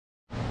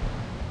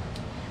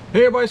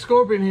Hey everybody,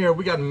 Scorpion here.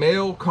 We got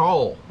mail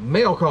call.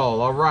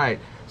 All right.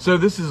 So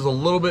this is a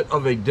little bit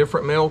of a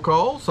different mail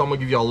call. So I'm gonna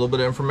give you all a little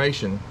bit of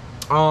information.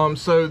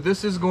 So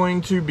this is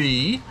going to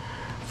be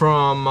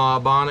from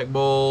Bionic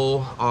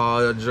Bull,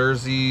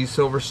 Jersey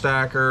Silver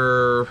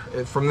Stacker,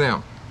 from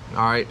them.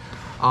 All right.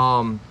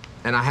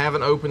 And I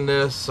haven't opened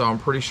this, so I'm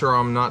pretty sure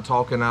I'm not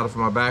talking out of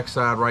my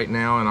backside right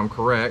now, and I'm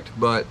correct.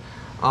 But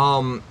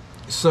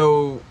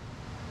so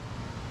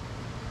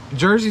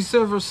Jersey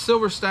Silver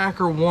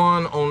Stacker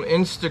won on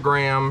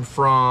Instagram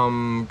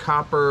from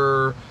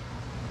Copper.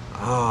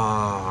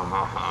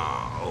 I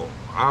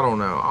don't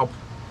know.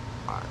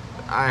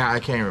 I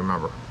can't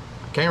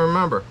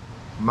remember.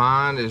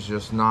 Mine is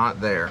just not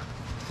there.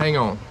 Hang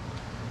on.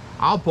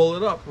 I'll pull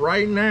it up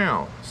right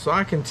now so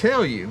I can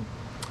tell you.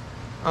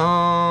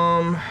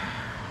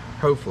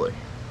 Hopefully.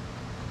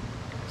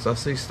 So I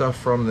see stuff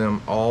from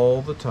them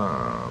all the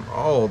time.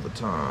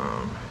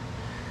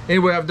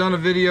 Anyway, I've done a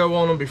video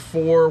on them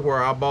before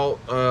where I bought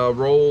a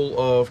roll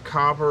of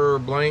copper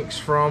blanks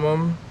from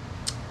them.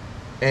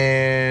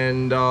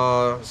 And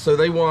so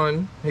they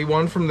won. He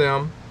won from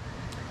them.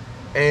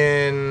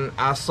 And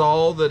I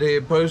saw that he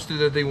had posted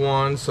that they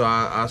won, so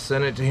I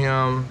sent it to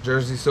him,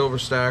 Jersey Silver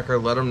Stacker,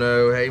 let him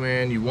know, hey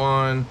man, you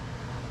won.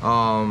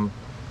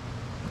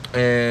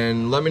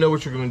 And let me know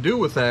what you're going to do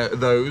with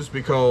those,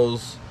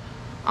 because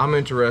I'm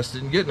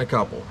interested in getting a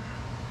couple.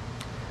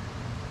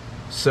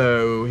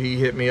 So he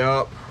hit me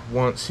up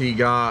once he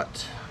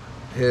got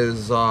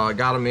his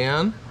got them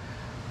in,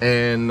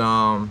 and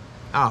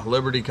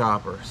Liberty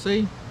Copper.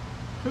 See,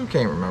 who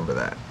can't remember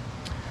that?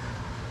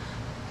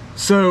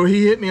 So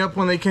he hit me up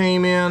when they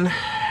came in,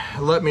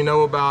 let me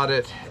know about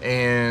it,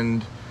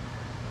 and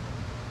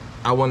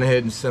I went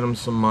ahead and sent him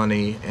some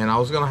money. And I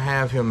was gonna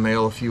have him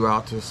mail a few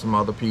out to some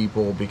other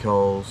people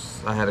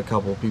because I had a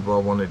couple of people I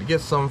wanted to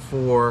get some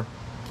for,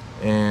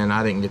 and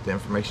I didn't get the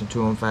information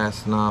to him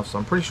fast enough, so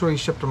I'm pretty sure he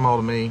shipped them all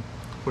to me,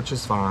 which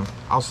is fine.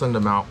 I'll send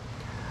them out.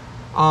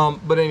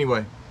 But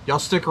anyway, y'all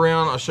stick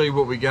around. I'll show you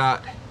what we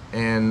got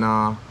and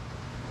all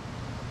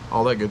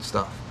that good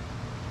stuff.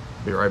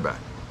 Be right back.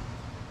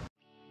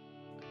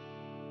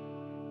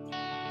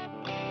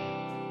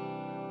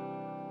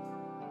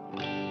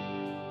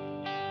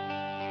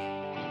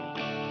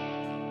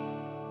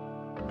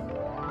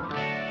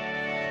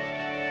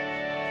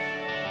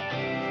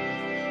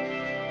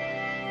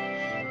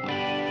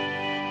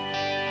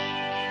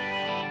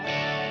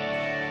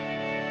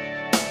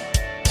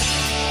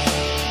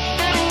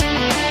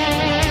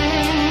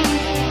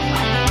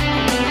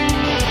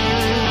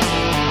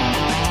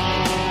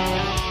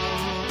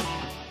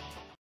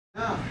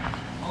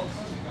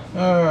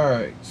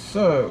 Alright,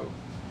 so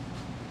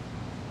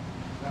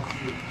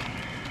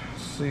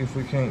let's see if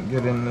we can't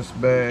get in this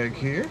bag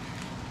here.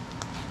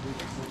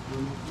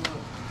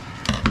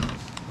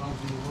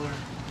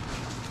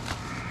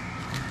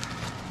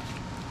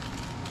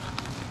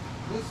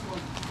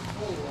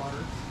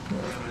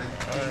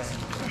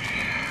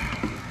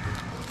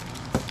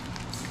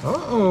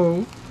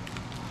 Uh-oh.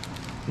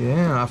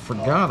 Yeah, I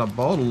forgot I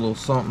bought a little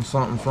something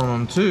from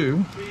them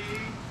too.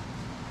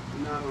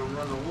 You're not gonna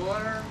run the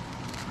water.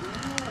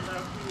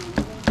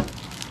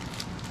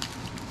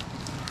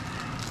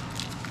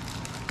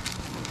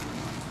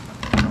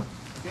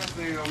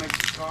 They're gonna make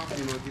some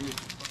coffee and they'll give me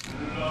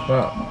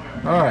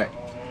Alright.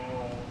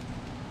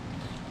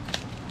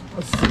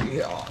 Let's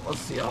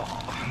see y'all.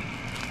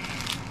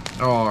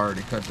 Oh, I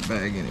already cut the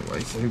bag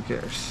anyway, so who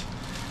cares?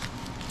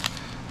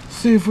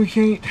 See if we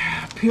can't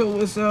peel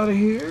this out of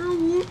here.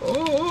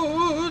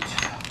 What?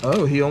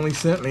 Oh, he only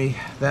sent me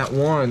that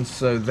one,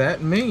 so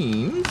that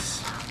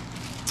means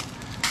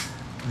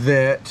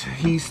that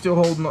he's still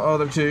holding the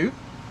other two.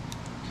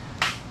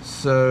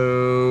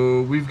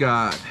 So we've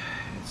got,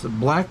 it's a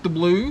black to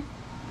blue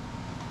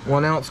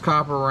 1 ounce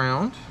copper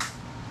round.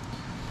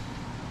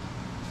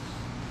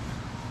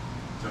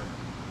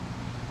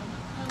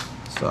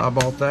 So I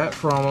bought that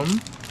from him.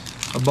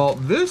 I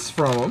bought this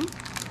from him.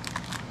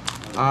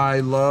 I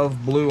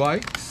love Blue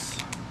Ikes.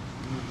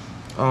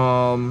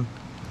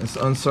 It's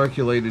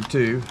uncirculated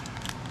too.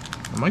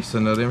 I might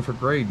send that in for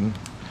grading.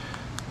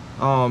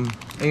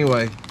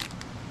 Anyway,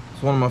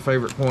 it's one of my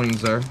favorite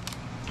coins there.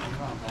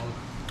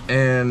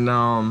 And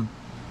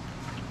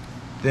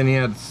then he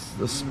had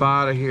the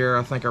Spider here.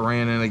 I think I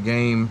ran in a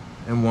game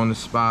and won the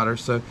Spider.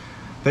 So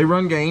they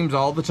run games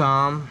all the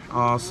time.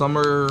 Some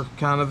are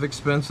kind of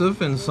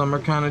expensive and some are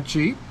kind of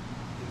cheap.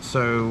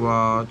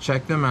 So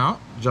check them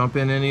out. Jump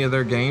in any of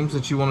their games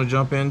that you want to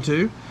jump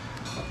into,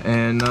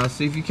 and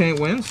see if you can't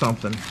win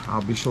something.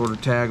 I'll be sure to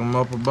tag them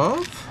up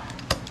above,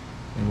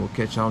 and we'll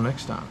catch y'all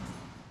next time.